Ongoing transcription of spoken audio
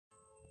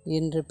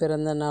இன்று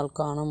பிறந்த நாள்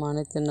காணும்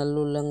அனைத்து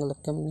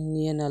நல்லுள்ளங்களுக்கும்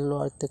இனிய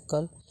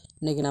நல்வாழ்த்துக்கள்.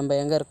 இன்றைக்கி நம்ம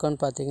எங்கே இருக்கோம்னு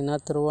பார்த்தீங்கன்னா,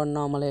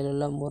 திருவண்ணாமலையில்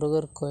உள்ள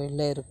முருகர்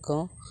கோயிலில்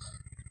இருக்கோம்.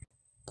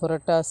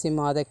 புரட்டாசி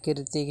மாத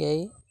கிருத்திகை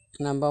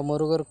நம்ம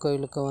முருகர்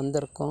கோயிலுக்கு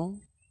வந்திருக்கோம்.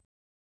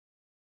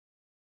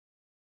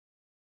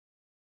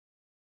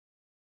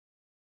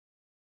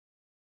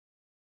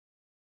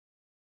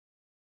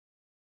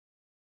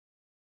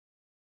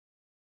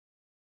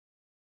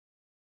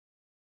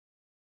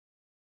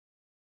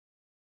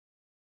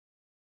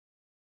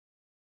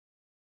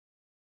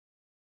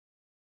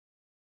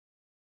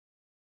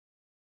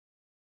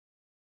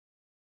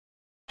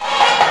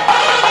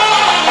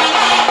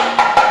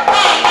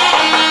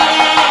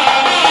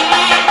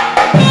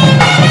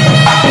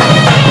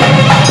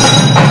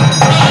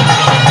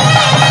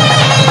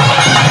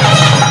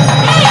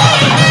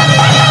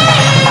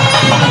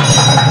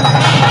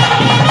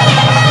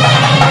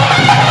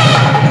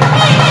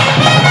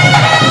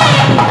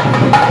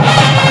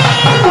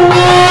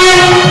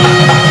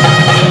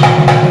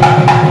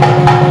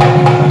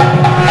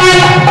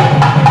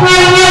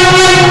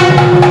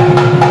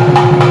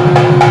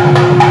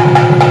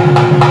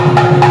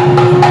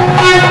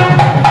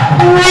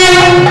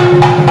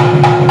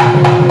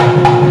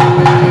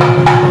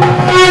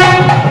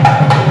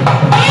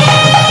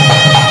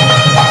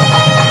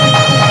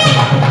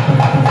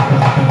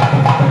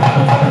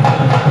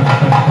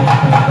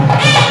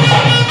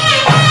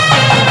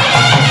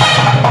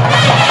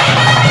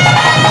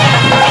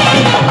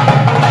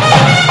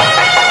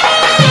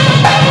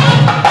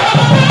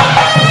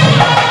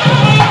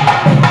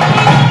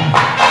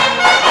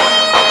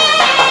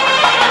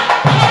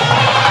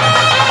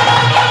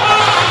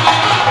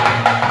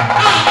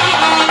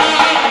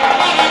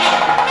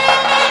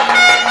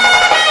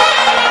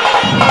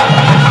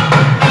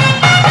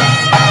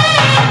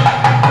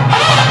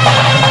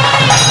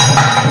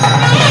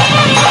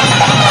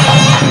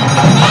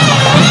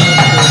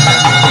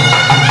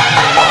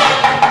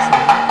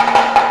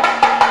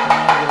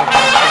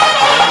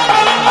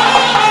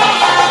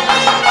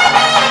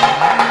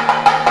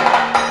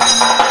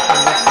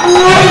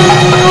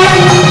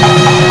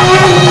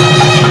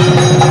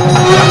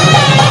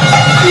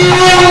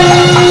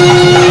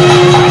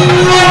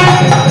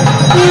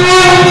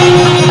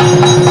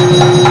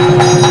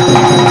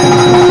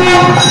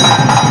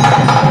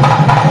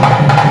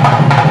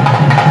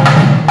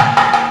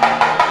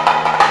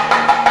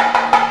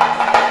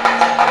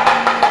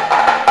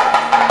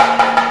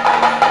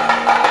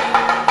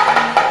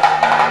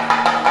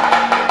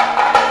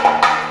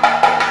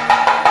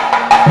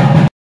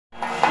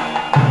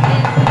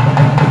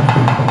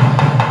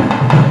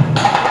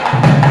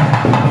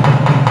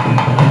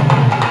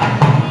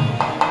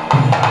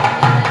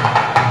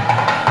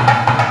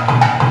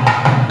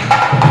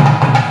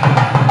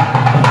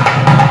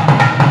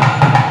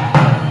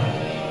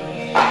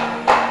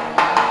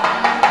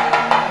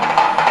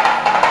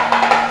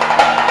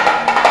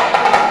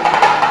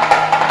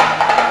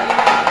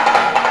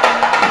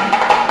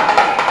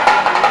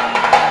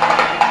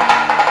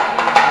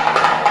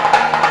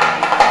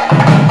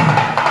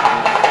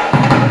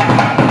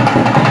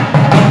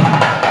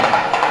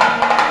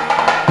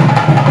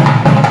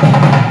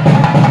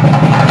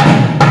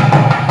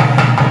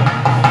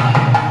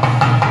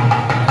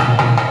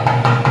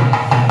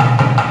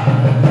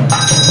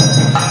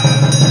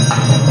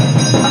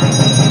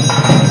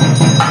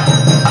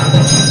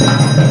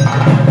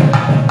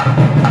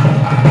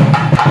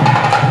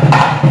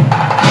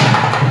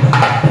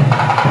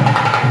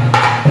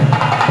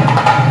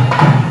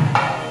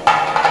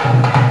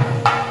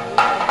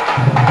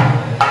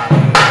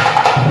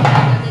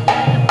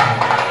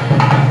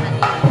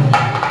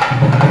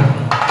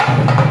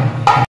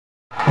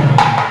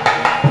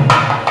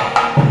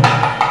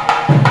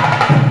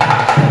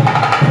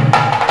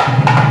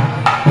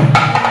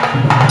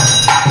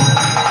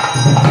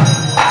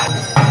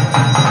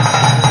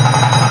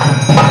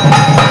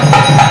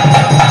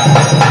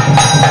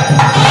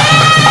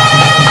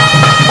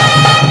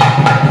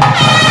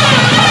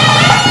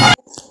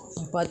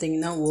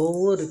 பார்த்திங்கன்னா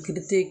ஒவ்வொரு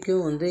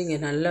கிருத்திகைக்கும் இங்கே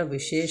நல்லா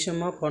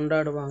விசேஷமாக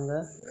கொண்டாடுவாங்க.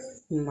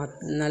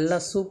 நல்லா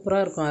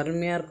சூப்பராக இருக்கும்,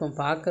 அருமையாக இருக்கும்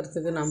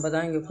பார்க்குறதுக்கு. நம்ம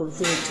தான் இங்கே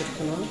கொடுத்து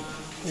வச்சுருக்கணும்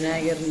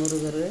விநாயகர்,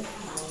 முருகர்.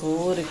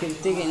 ஒவ்வொரு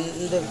கிருத்திகை,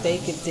 இந்த தை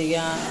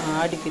கிருத்திகை,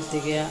 ஆடி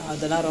கிருத்திகை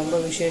அதெல்லாம் ரொம்ப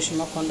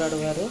விசேஷமாக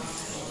கொண்டாடுவார்.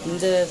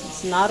 இந்த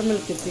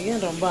நார்மல்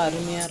கிருத்திகையும் ரொம்ப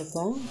அருமையாக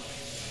இருக்கும்.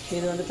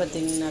 இது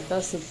பார்த்திங்கனாக்கா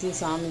சுற்றி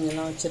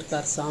சாமிங்கெல்லாம்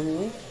வச்சுருக்கார். சாமி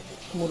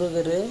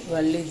முருகர்,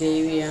 வள்ளி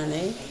தேவி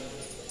யானை,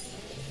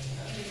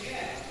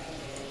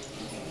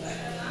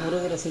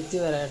 முருகரை சுற்றி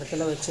வர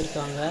இடத்துல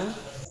வச்சுருக்காங்க.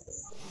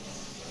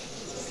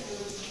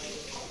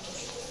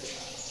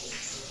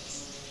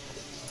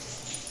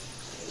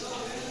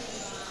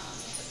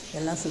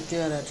 எல்லாம் சுற்றி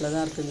வர இடத்துல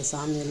தான் இருக்குது இந்த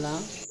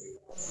சாமியெல்லாம்.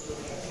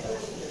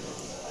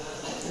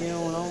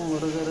 இவங்களும்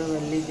முருகர்,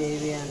 வள்ளி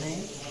தேவி யானை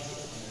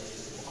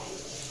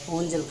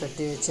ஊஞ்சல்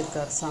கட்டி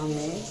வச்சுருக்கார்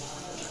சாமி.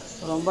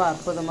 ரொம்ப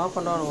அற்புதமாக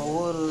கொண்டாடுவோம்.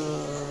 ஒவ்வொரு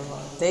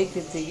தை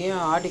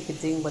கிருத்திகையும் ஆடி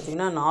கிருத்திகையும்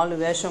பார்த்திங்கன்னா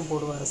 4 வேஷம்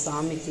போடுவார்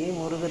சாமிக்கு.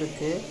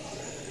 முருகருக்கு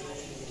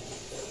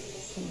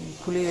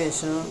புலி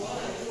வேஷம்,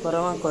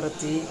 குறவன்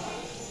குறத்தி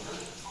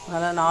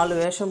அதெல்லாம் 4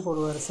 வேஷம்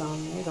போடுவார்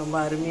சாமி. ரொம்ப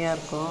அருமையாக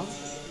இருக்கும்.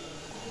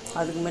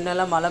 அதுக்கு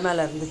முன்னெல்லாம் மலை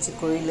மேலே இருந்துச்சு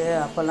கோயில்.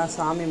 அப்போல்லாம்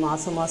சாமி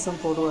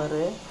மாதம்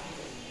போடுவார்.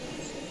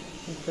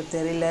 இப்போ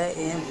தெரியல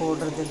ஏன்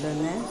போடுறது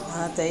இல்லைன்னு.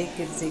 ஆனால் தை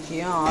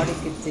கிருத்திகையும் ஆடி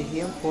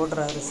கிருத்திகையும்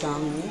போடுறாரு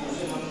சாமி.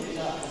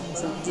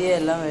 சுற்றியே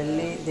எல்லாம்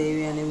வெள்ளி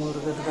தெய்வியானி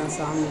முருகர் தான்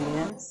சாமிங்க.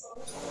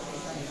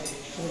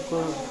 இதுக்கு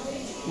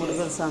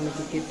முருகர்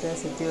சாமிக்கு கிட்ட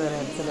சுற்றி வர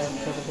இடத்துல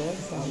இருக்கிறது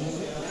சாமி.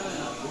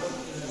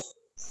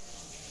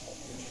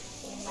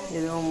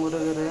 இதுவும்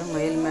முருகர்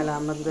மயில் மேலே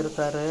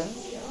அமர்ந்திருக்காரு.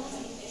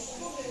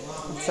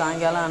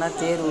 சாயங்காலம் ஆனால்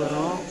தேர்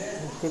வரும்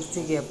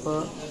கிருத்திகை அப்போ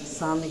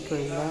சாமி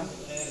கோயிலில்.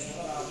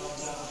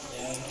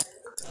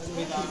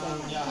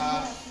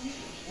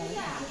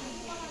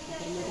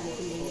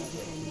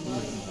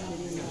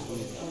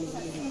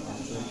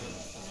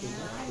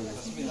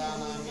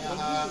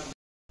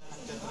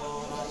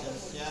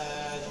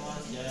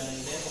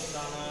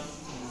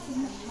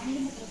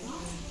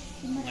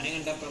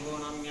 मणिकंठ प्रभो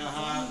नाम्यः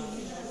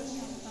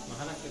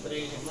महनक्षत्रे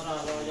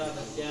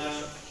जन्मरालोजातस्य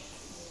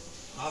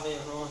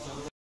आवेहो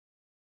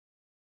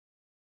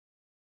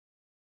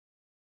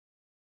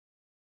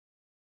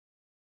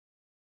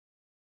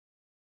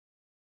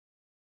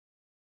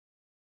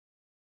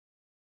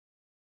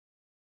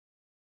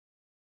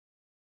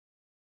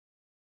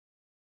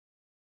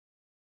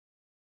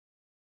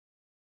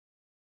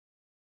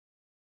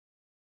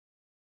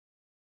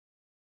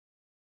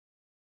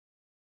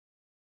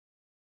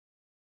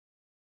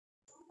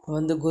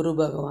வந்து குரு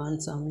பகவான்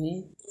சாமி.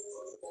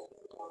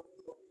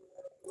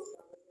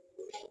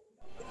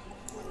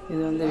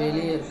 இது வந்து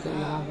வெளியே இருக்குது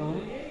நாகம்.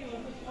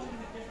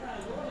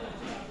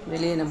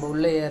 வெளியே நம்ம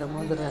உள்ளே ஏறும்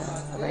போது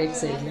ரைட்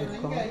சைடில்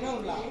இருக்கும்.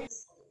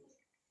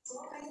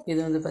 இது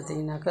வந்து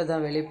பார்த்திங்கனாக்கா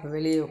தான்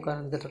வெளியே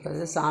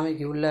உட்காந்துருக்குறது.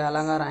 சாமிக்கு உள்ளே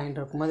அலங்காரம் ஆகிட்டு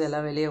இருக்கும்போது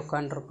எல்லாம் வெளியே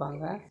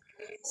உட்காந்துருப்பாங்க.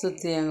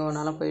 சுற்றி எங்கே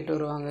வேணாலும் போயிட்டு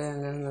வருவாங்க.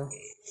 எங்கெங்கே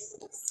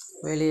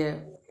வெளியே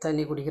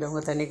தண்ணி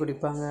குடிக்கிறவங்க தண்ணி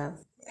குடிப்பாங்க.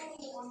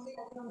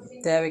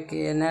 தேவைக்கு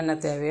என்னென்ன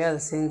தேவையோ அதை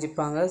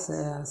செஞ்சுப்பாங்க.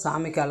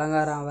 சாமிக்கு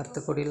அலங்காரம்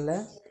ஆகிறதுக்குடியில்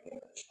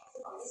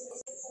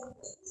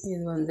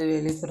இது வந்து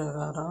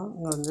வெளிப்பிரகாரம்.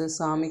 இங்கே வந்து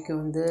சாமிக்கு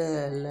வந்து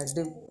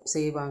லட்டு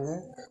செய்வாங்க.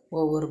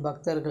 ஒவ்வொரு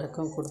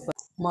பக்தர்களுக்கும் கொடுப்பாங்க.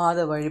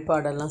 மாத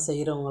வழிபாடெல்லாம்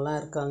செய்கிறவங்களாம்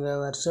இருக்காங்க.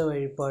 வருஷ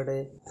வழிபாடு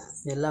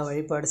எல்லா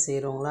வழிபாடு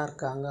செய்கிறவங்களாம்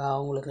இருக்காங்க.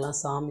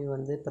 அவங்களுக்கெல்லாம் சாமி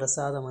வந்து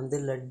பிரசாதம் வந்து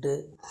லட்டு,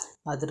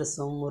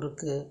 அதிரசம்,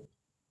 முறுக்கு,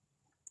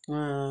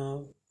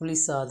 புளி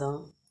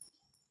சாதம்,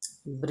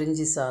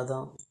 பிரிஞ்சி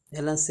சாதம்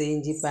எல்லாம்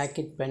செஞ்சு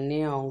பேக்கெட் பண்ணி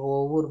அவங்க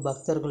ஒவ்வொரு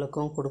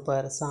பக்தர்களுக்கும்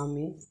கொடுப்பாரு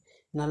சாமி.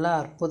 நல்லா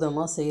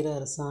அற்புதமாக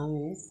செய்கிறாரு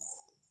சாமி.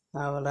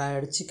 அவரை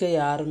அடிச்சுக்க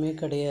யாருமே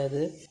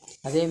கிடையாது.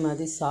 அதே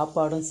மாதிரி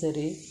சாப்பாடும்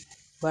சரி,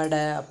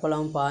 வடை,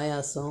 அப்பளம்,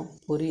 பாயாசம்,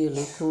 பொரியல்,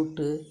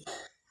 கூட்டு,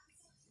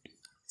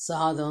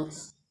 சாதம்,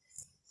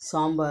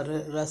 சாம்பார்,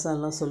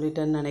 ரசம்லாம்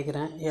சொல்லிட்டேன்னு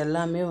நினைக்கிறேன்.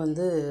 எல்லாமே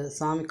வந்து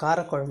சாமி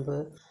காரக்குழம்பு,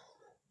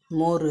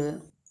 மோர்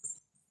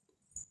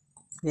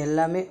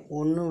எல்லாமே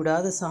ஒன்று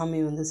விடாத சாமி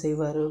வந்து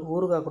செய்வார்.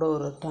 ஊறுகாய் கூட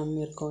ஒரு டைம்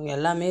இருக்கும்.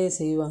 எல்லாமே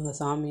செய்வாங்க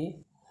சாமி.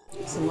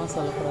 சும்மா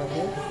சொல்லக்கூடாது,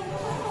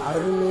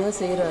 அருமையாக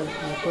செய்கிறாரு.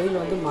 அந்த கோயில்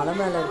வந்து மலை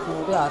மேலே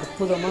இருக்கும்போது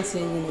அற்புதமாக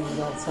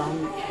செஞ்சுருந்தார்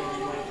சாமி.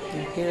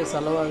 கீழே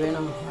சொல்லவா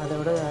வேணும், அதை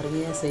விட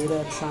அருமையாக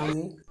செய்கிறார்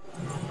சாமி.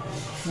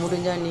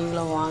 முடிஞ்சால்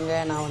நீங்களும் வாங்க.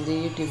 நான் வந்து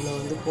யூடியூப்பில்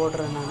வந்து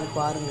போடுறேன், நான்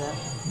பாருங்கள்.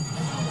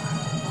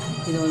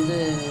 இது வந்து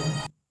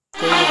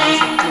கோயிலை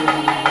சுற்றி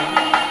வரணும்.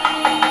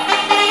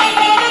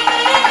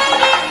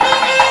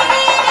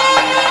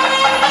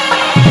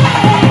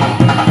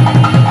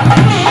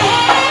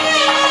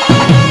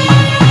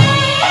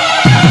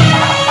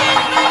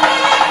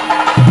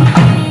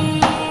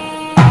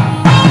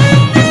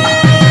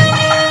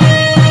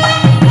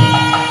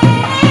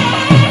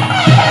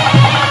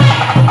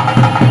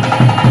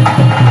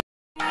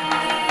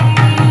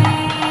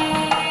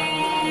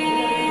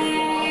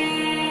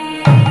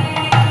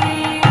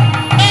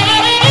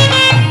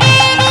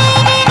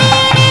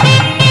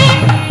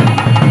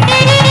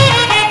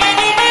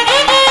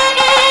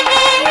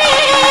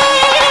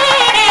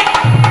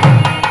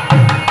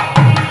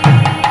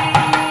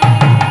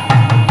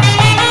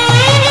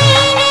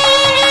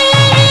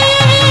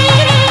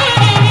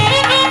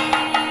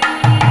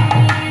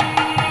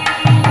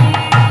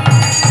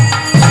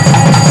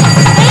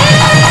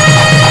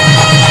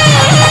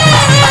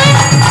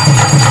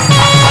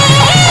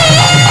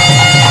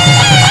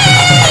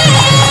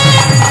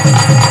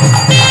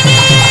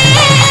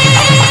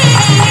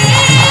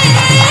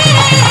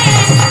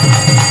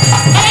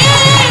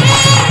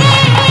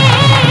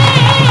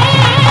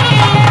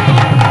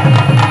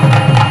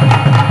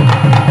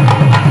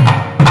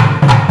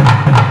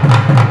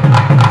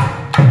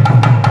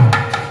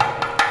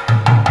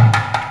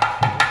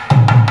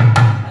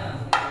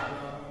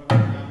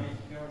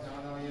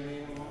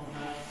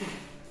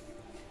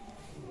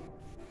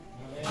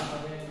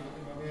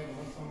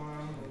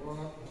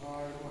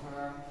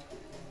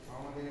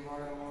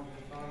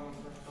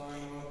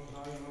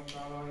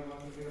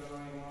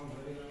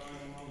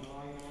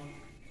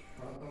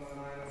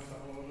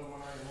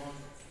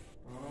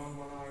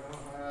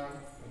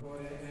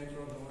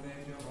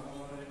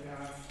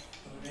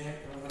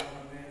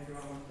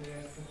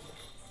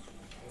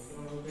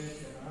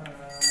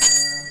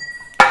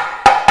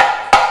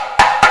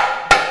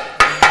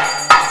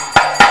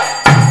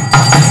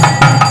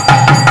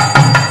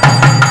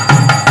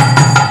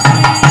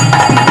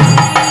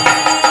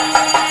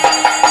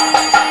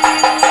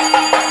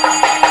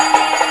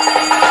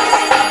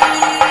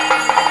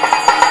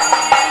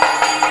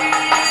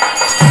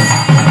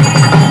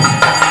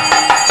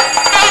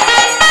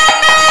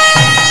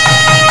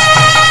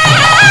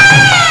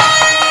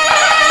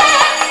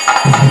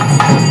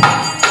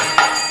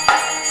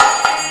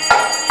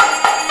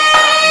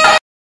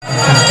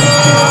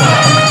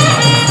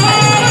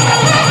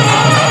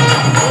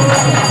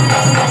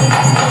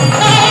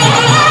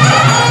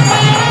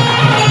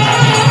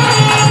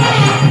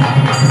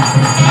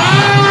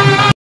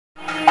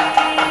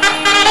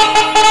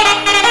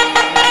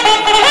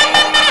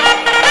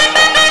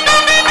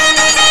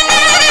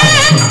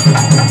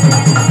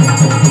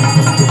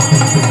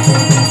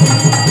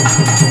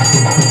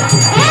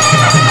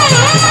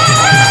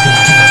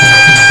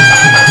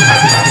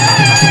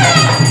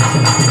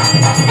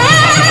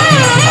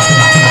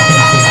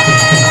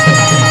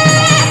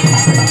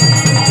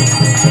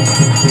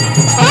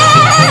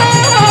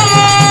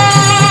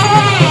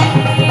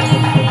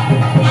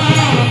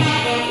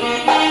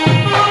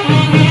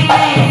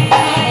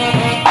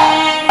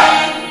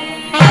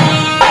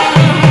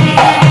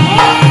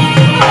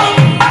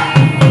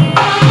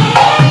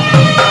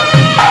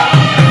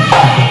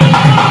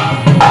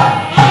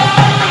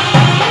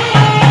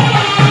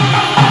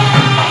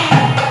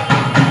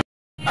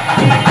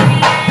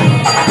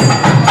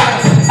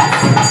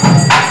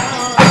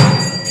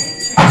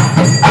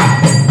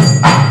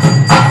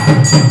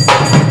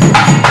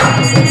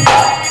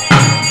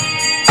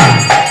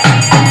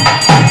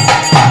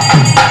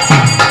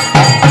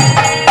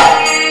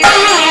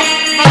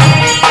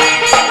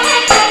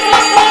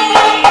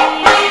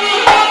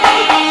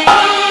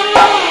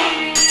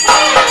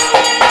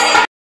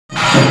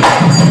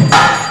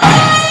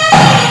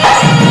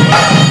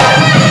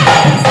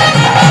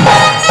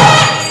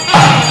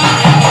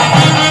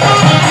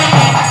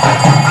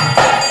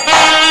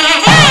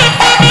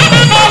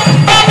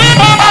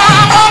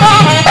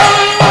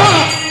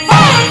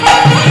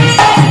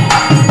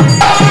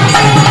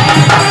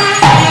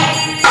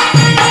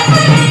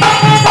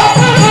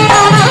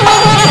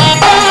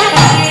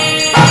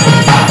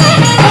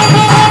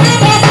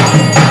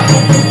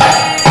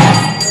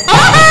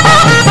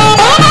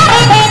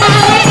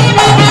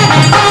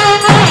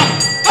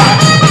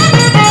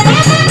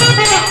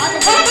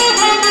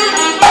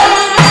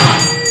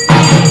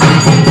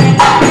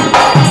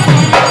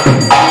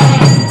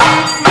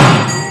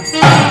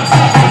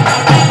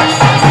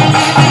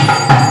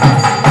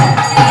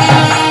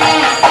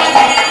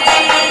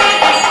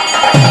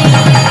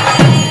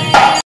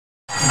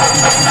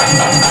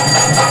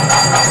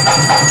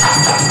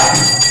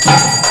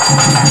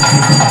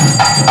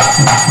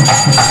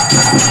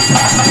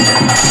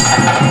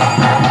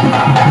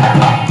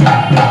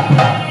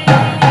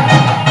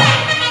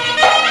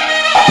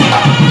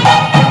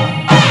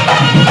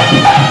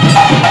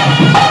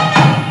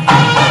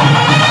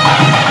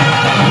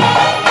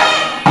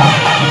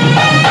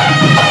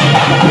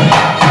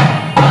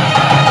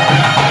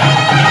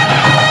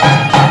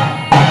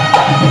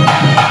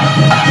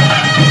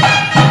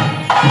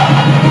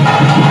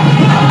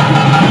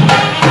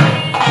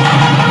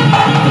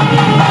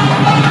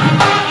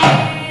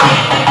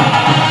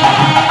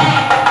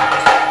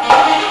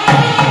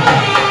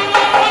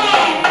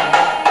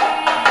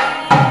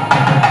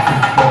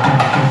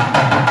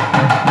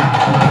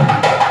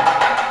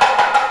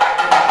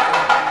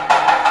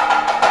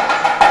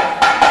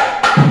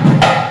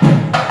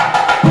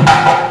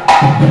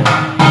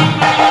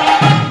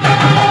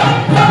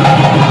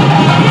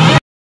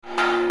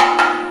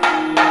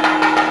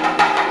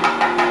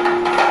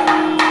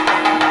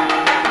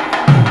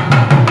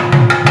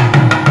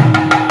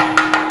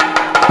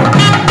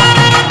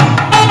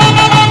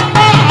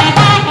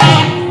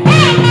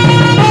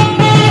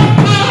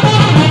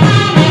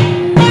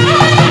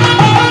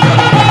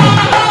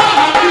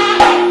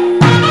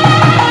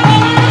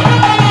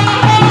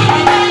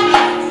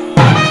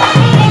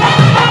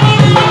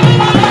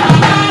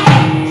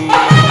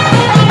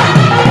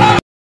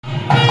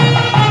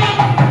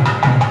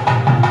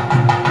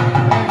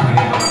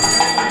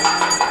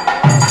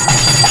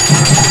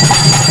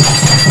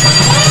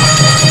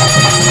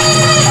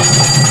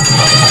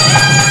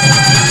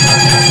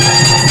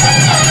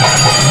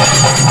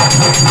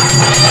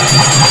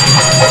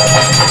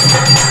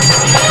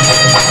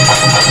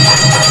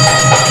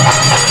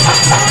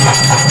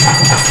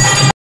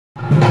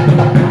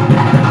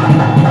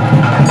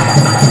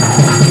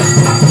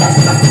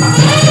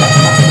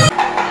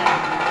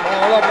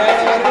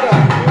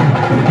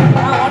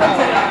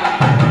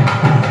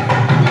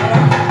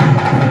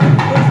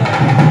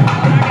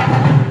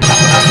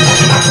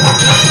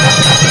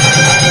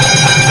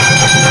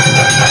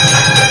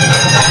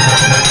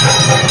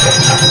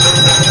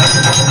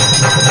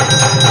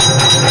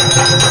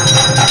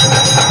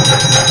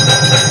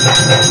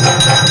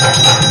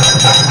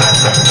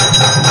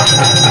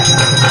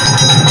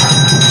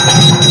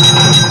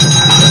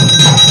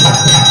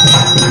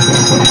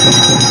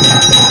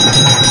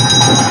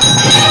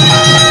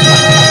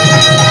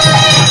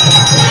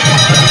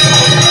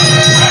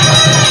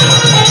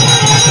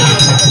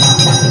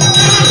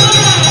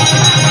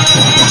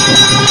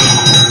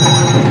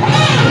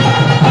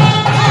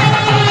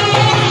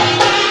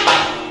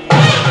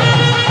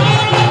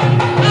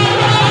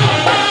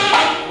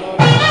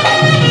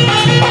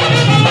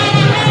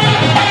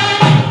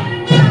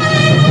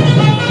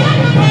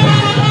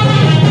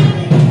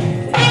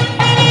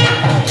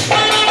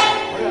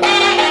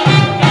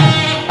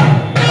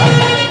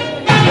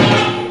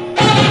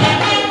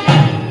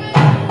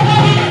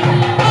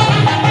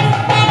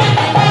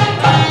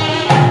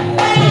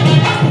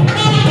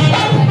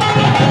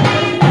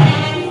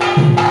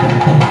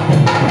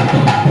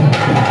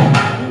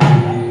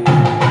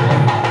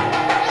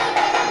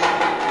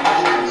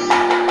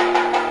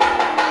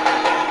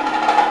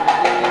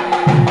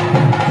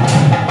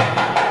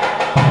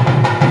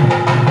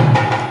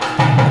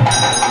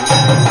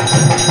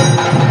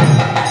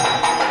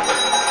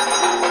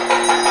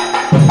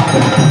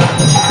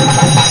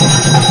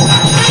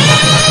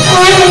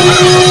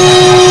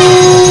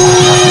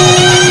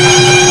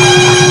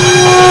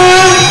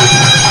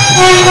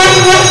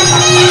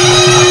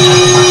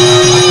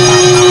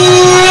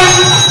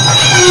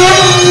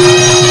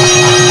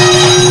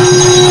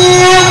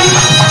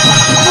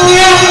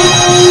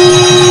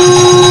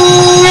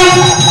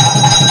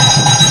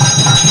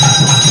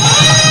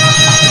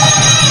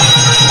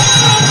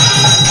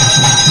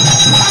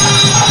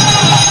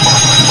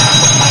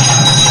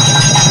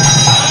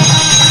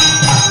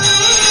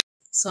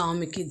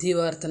 சாமிக்கு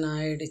தீபார்த்தனை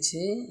ஆயிடுச்சு.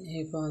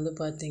 இப்போ வந்து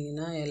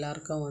பார்த்திங்கன்னா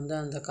எல்லாருக்கும் வந்து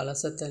அந்த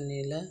கலச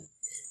தண்ணியில்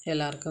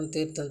எல்லாருக்கும்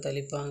தீர்த்தம்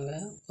தெளிப்பாங்க.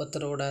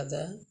 ஒருத்தர்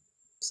விடாத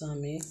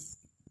சாமி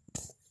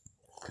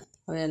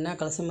அது என்ன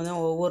கலசம்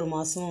தான் ஒவ்வொரு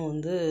மாதமும்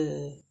வந்து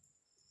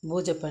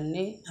பூஜை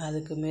பண்ணி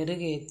அதுக்கு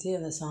மெருகேற்றி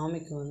அந்த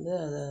சாமிக்கு வந்து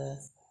அதை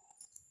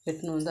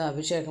எட்டுன்னு வந்து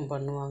அபிஷேகம்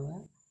பண்ணுவாங்க.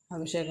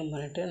 அபிஷேகம்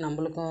பண்ணிவிட்டு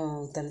நம்மளுக்கும்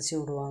தெளித்து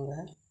விடுவாங்க.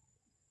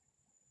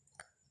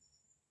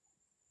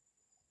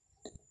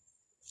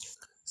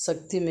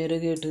 சக்தி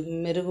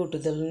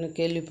மெருகூட்டுதல்னு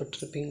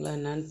கேள்விப்பட்டிருப்பீங்களா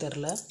என்னன்னு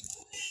தெரில.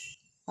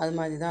 அது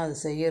மாதிரி தான் அது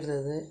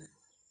செய்கிறது.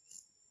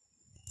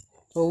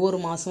 ஒவ்வொரு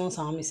மாதமும்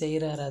சாமி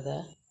செய்கிறார். அதை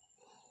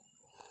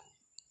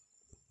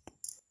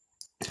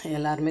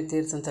எல்லாருமே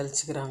தீர்த்தம்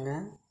தெளிச்சுக்கிறாங்க.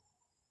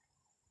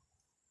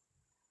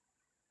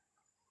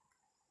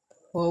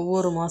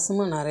 ஒவ்வொரு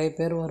மாதமும் நிறைய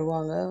பேர்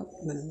வருவாங்க.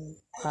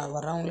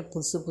 வர்றவங்களே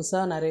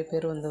புதுசாக நிறைய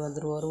பேர்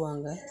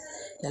வருவாங்க.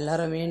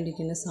 எல்லாரும்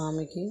வேண்டிக்கின்னு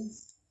சாமிக்கு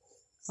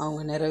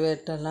அவங்க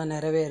நிறைவேற்றெல்லாம்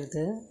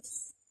நிறைவேறுது.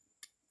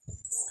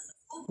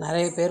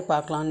 நிறைய பேர்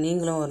பார்க்கலாம்.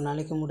 நீங்களும் ஒரு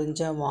நாளைக்கு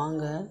முடிஞ்சால்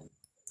வாங்க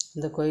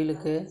இந்த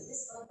கோயிலுக்கு.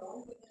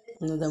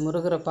 இந்த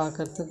முருகரை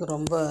பார்க்குறதுக்கு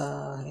ரொம்ப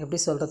எப்படி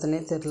சொல்கிறதுனே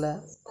தெரில.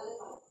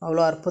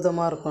 அவ்வளோ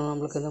அற்புதமாக இருக்கும்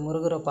நம்மளுக்கு இந்த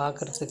முருகரை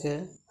பார்க்குறதுக்கு.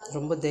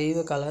 ரொம்ப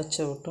தெய்வ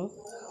கலாச்சாரம்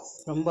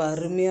ரொம்ப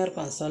அருமையாக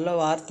இருக்கும். அது சொல்ல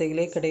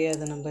வார்த்தைகளே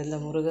கிடையாது. நம்ம இந்த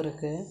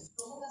முருகருக்கு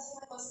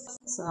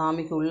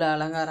சாமிக்கு உள்ள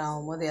அலங்காரம்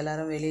ஆகும்போது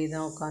எல்லோரும் வெளியே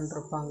தான்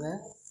உட்காண்ட்ருப்பாங்க.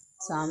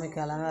 சாமிக்கு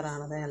அலங்காரம்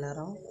ஆனதான்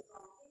எல்லோரும்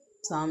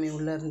சாமி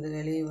உள்ளேருந்து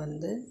வெளியே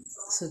வந்து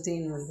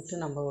சுற்றின்னு வந்துட்டு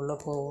நம்ம உள்ளே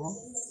போவோம்.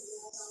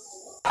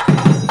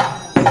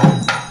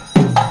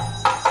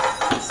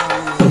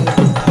 சாமி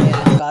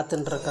எல்லாம்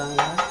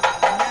காத்துட்டுருக்காங்க.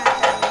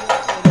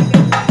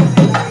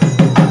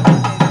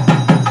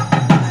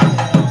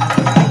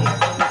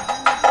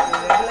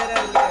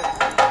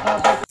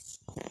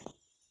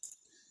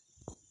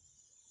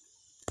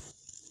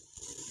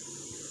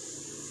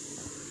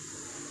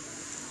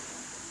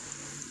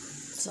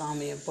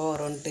 சாமி எப்போ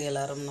வரும்ன்ட்டு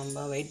எல்லோரும்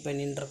நம்ம வெயிட்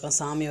பண்ணிட்டுருக்கோம்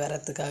சாமி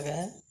வரத்துக்காக.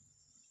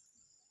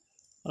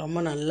 ரொம்ப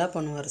நல்லா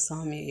பண்ணுவார்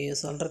சாமி.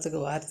 சொல்கிறதுக்கு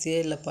வார்த்தையே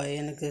இல்லைப்பா.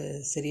 எனக்கு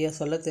சரியாக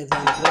சொல்ல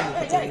தெரியுதான்னு கூட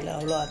எனக்கு தெரியல.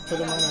 அவ்வளோ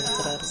அற்புதமாக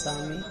நடத்துகிறாரு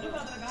சாமி.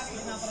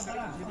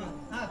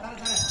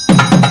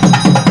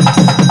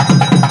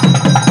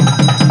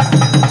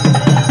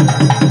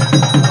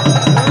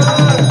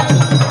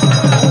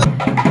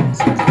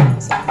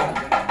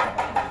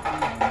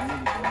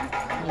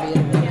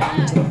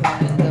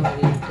 எந்த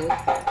வழின்ட்டு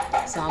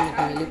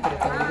சாமிக்கு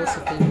வெளிப்புறத்தை வந்து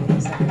சுற்றி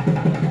சாமி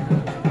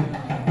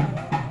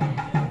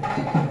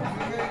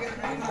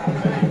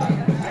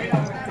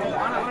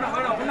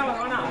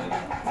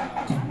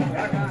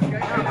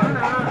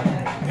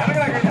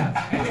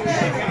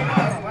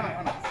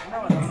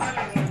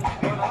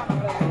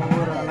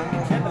ஒவ்வொரு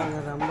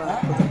அலங்காரமும் ரொம்ப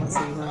அற்புதமாக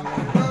செய்வாங்க.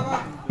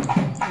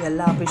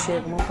 எல்லா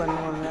அபிஷேகமும்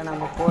பண்ணுவாங்க.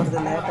 நம்ம போகிறது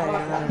லேட்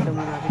ஆகிடும்னா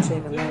 2-3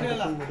 அபிஷேகம் தான்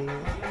எடுக்க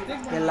முடியும்.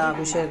 எல்லா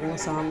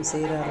அபிஷேகமும் சாமி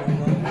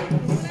செய்கிறாருங்க.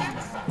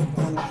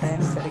 நம்ம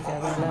டைம்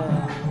கிடைக்காதால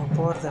நம்ம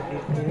போகிறது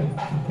அப்படின்ட்டு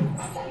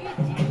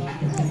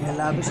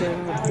எல்லா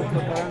அபிஷேகமும் எடுத்து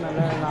போட்டால்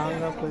நல்லா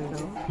லாங்காக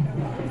போயிடும்.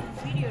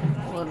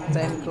 ஒரு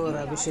டைமுக்கு ஒரு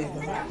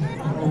அபிஷேகம்.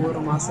 ஒவ்வொரு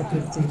மாத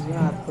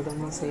கிருத்திகையும்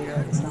அற்புதமாக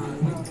செய்கிறாரு சாமி.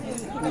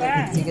 இந்த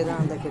கிருத்திகை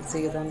தான் அந்த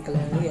கிருத்திகை தான்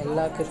கிடையாது.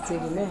 எல்லா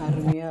கிருத்திகையுமே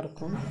அருமையாக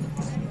இருக்கும்.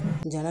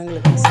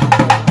 ஜனங்களுக்கு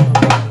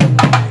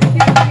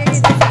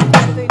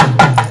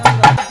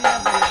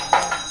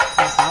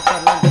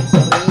சாப்பாடுலாம்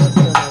குறையே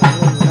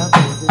இருக்காது.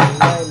 இது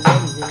நல்லா இல்லை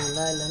இது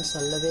நல்லா இல்லைன்னு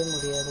சொல்லவே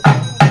முடியாது.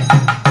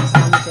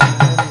 சாமிக்கு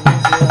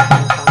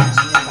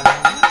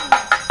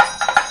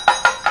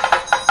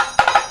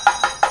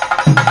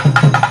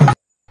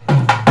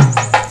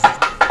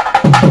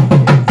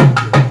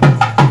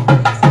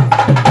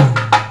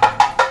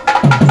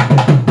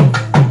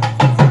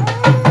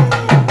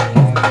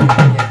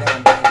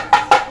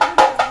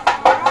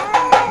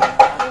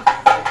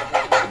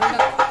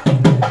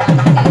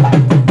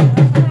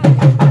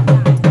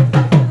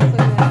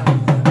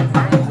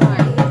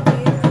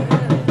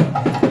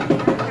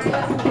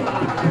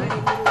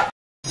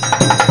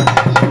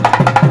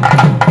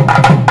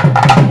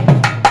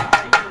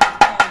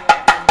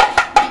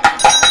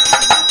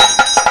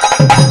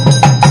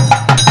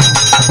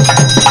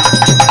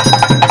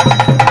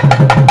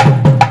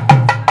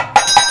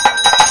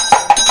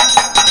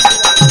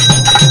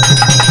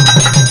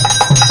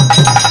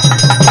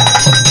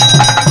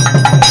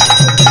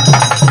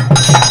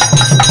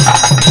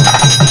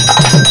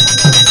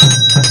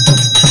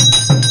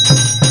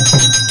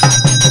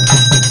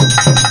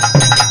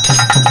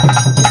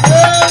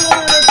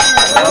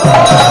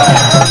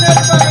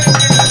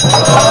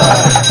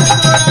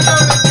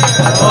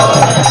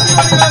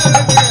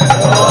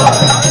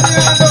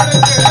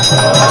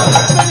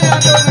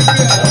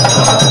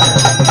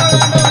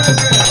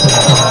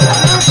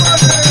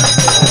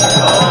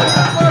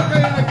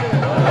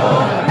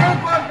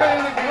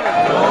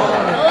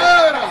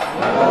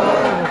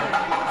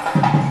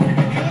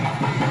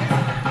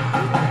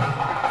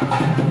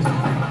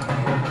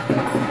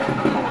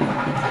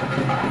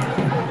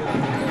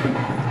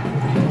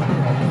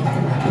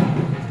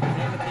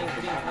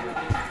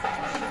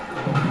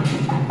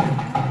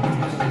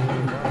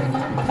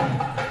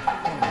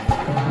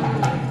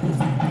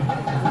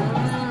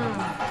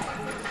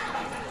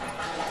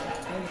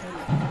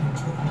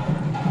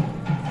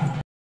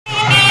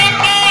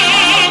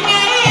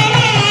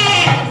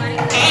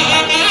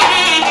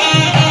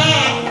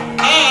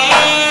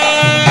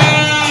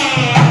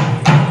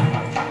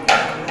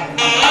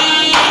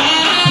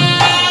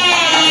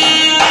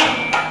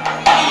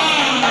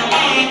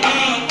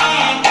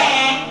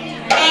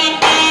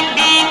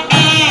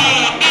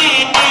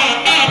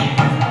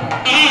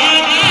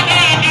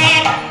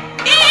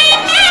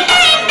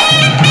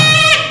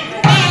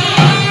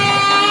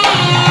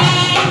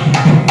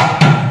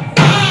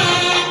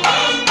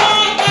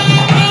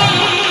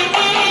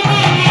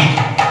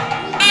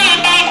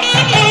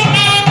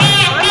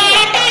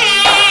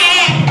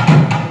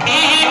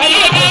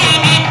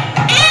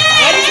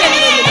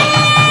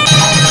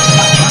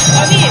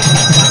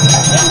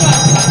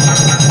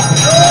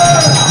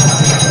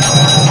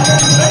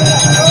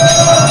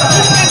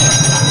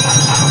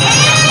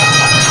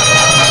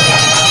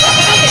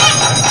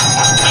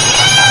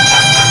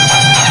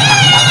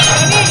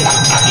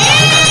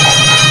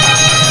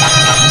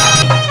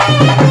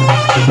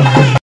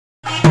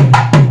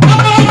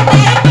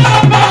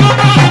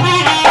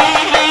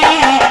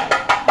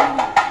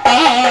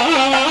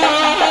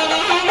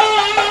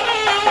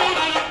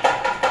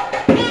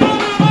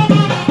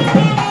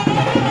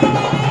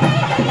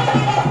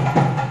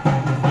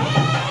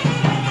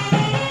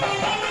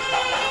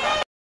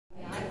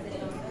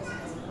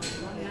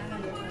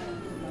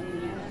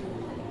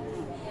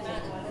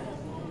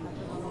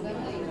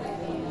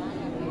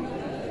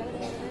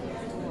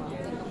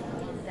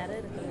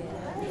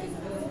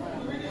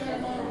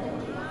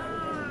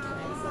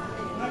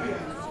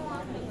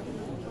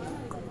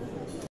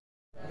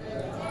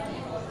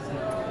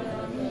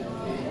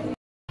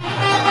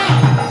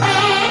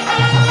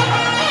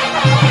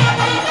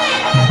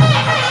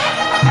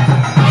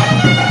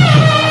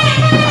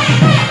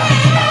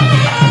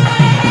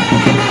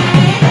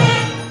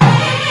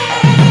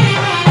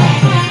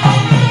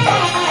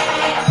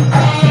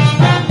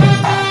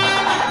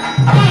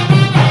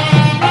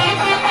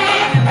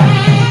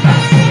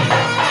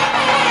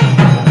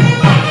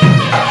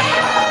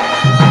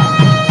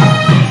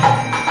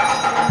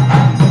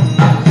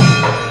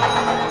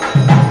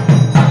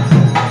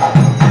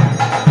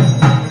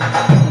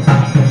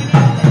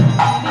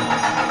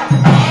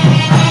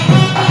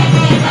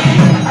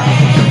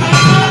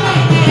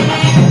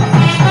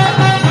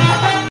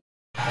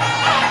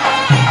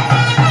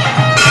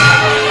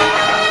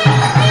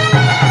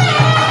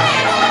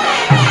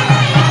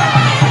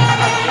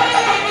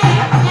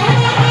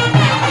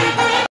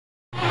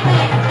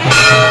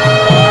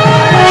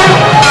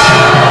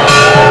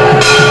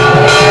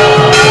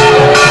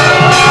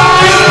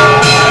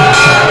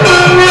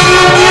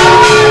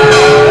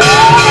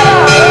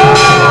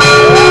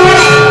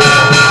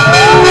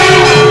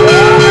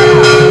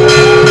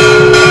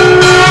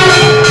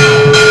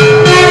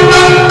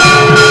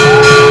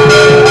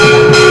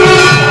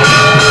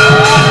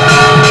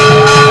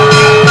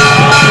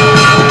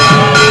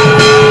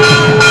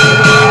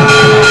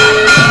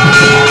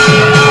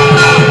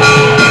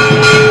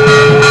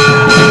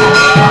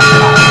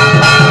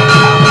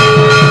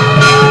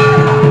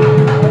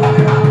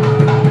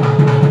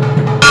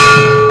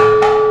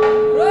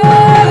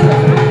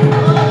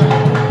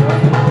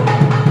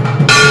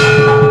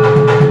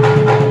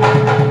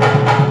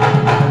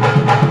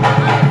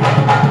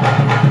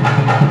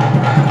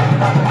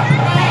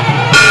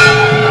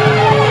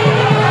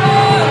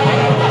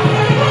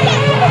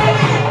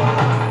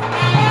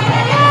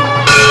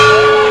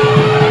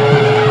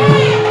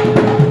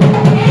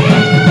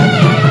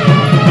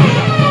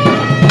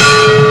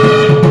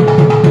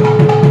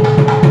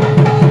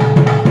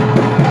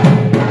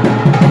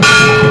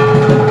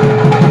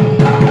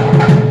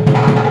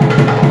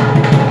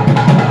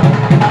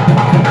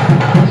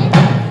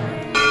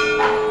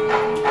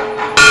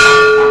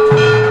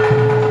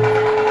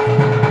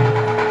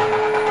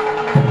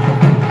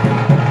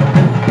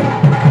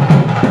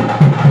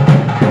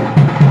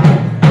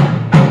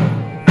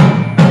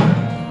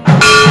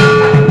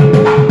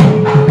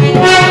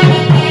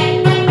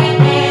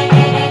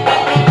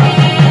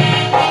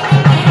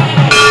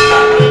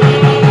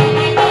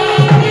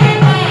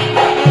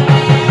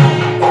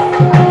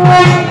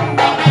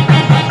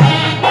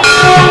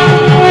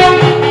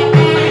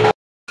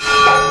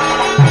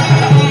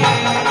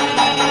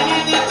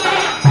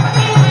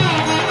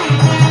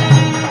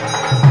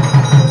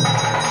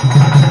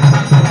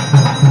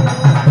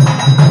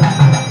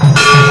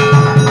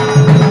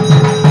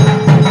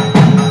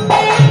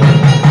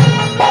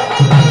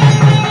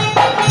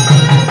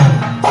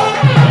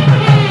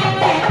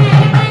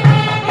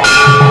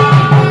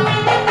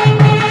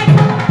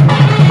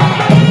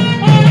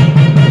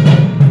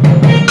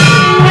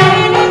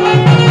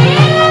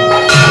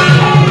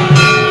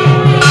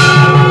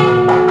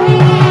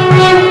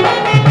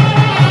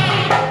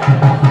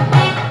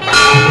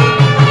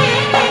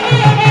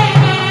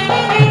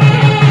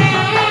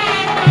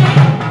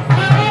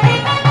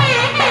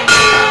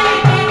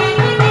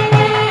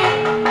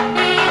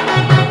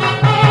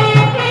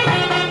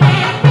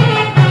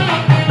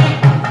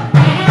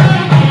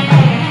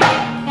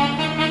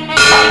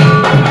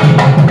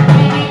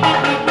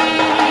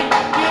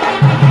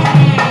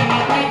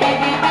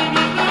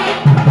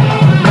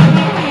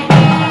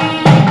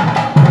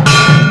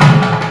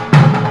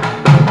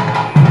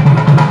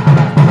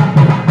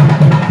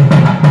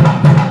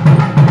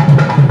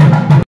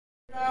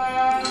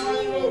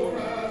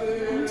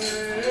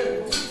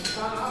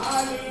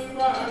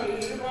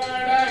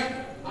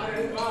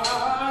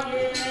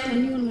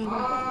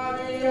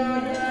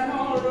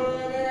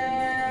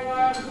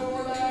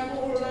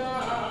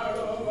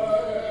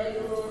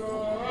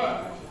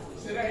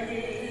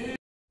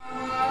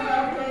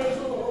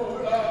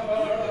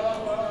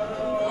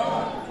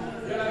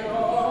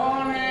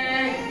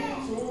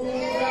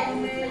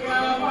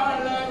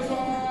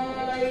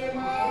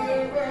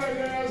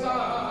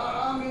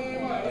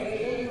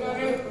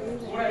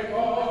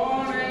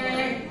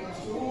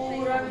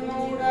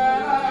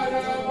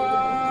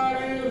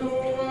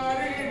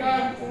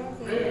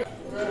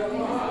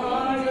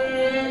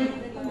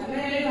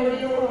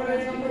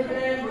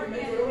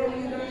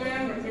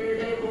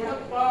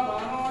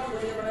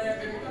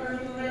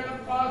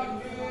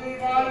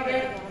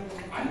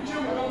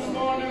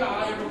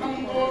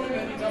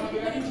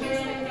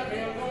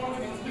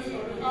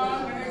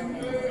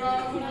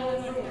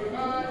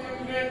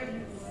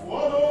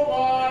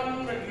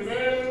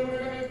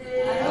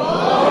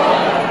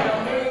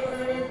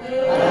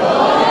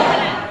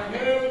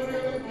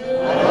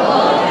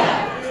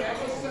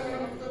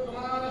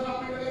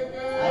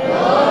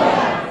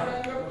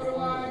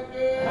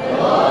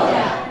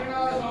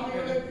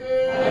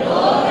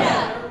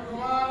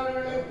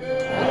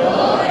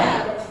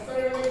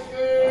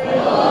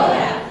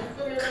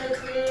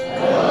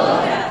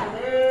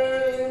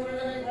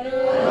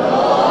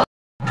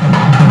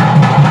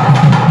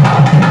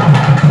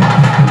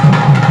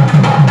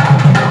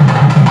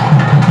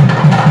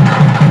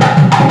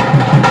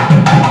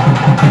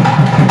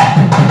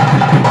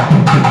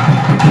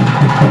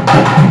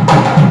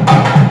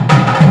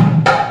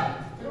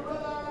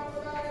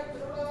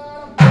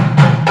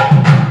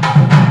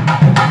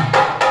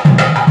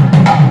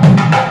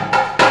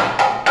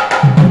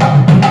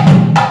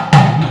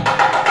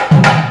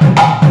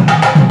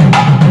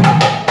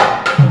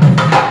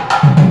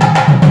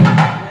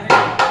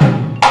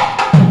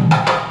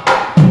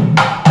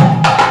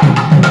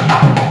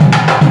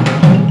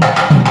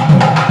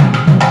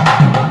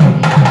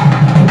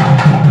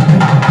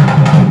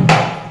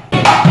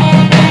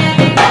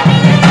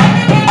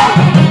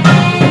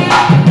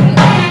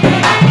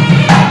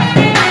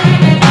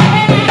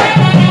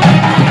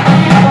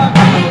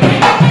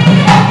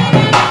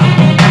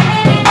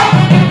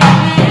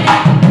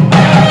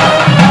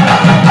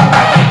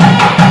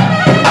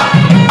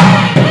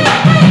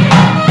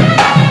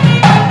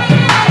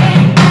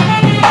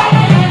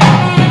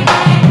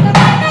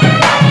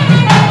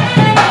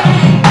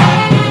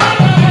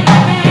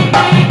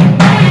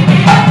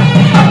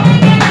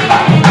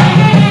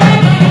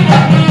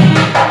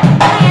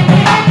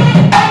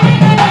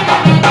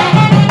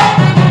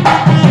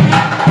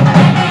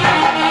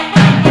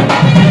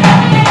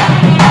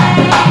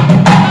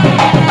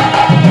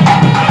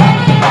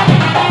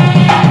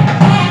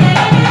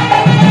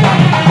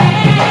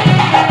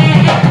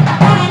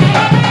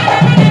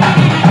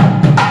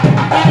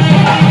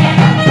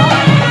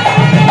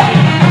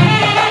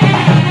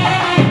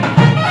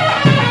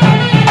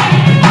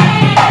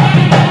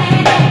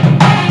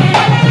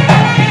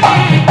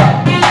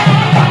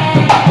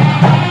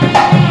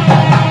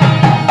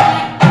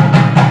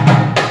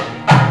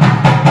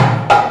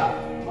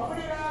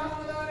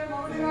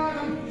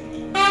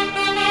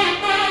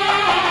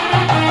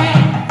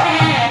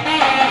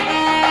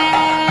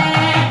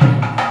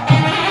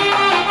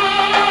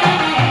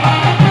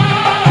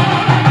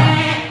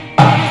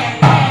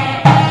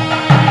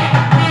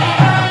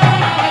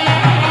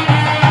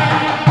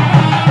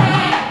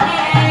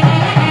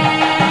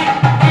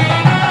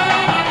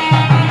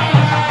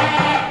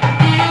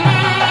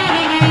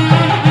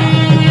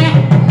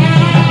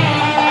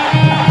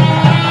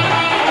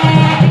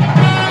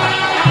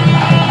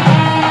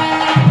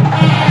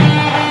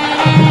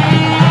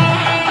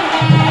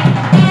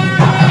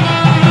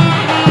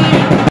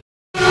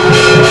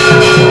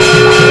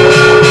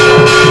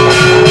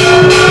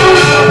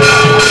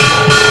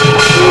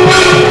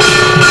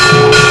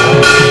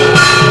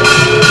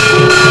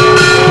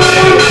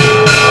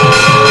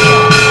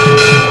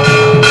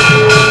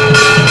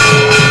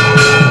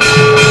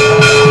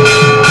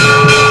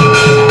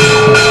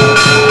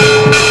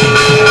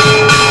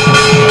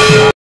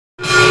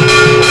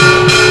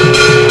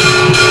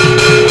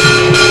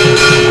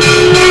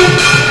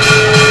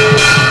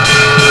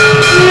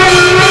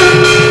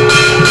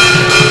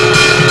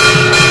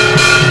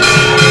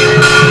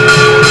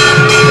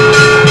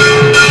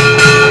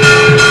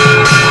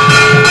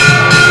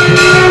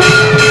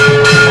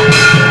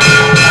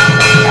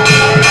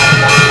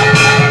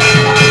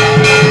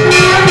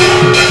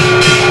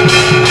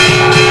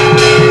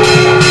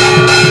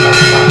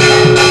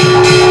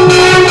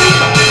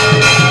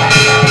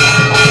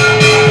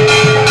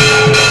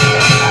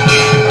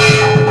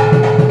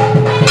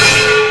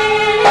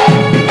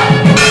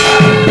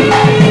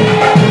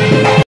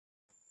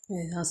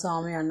இதுதான்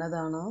சாமி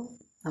அன்னதானம்.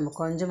 நம்ம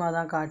கொஞ்சமாக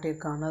தான்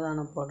காட்டியிருக்கோம்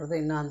அன்னதானம் போடுறது.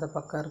 இன்னும் அந்த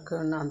பக்கம்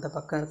இருக்குது, இன்னும் அந்த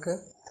பக்கம்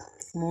இருக்குது.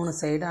 3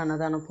 சைடு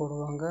அன்னதானம்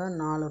போடுவாங்க.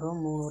 4 ரூபா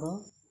 3 ரூபா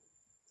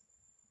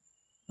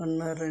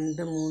 1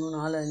 2 3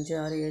 4 5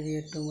 6 7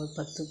 8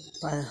 9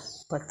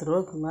 10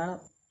 ரூபாய்க்கு மேலே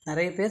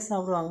நிறைய பேர்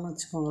சாப்பிடுவாங்கன்னு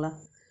வச்சுக்கோங்களேன்.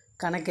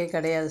 கணக்கே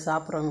கிடையாது.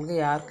 சாப்பிட்றவங்களுக்கு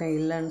யாருக்கும்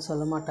இல்லைன்னு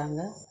சொல்ல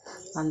மாட்டாங்க.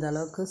 அந்த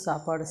அளவுக்கு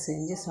சாப்பாடு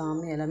செஞ்சு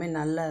சாமி எல்லாமே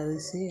நல்ல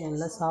அரிசி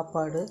நல்ல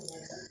சாப்பாடு.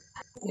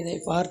 இதை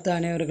பார்த்த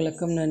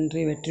அனைவர்களுக்கும்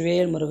நன்றி.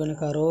 வெற்றிவேல்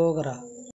முருகனுக்கு அரோகரா.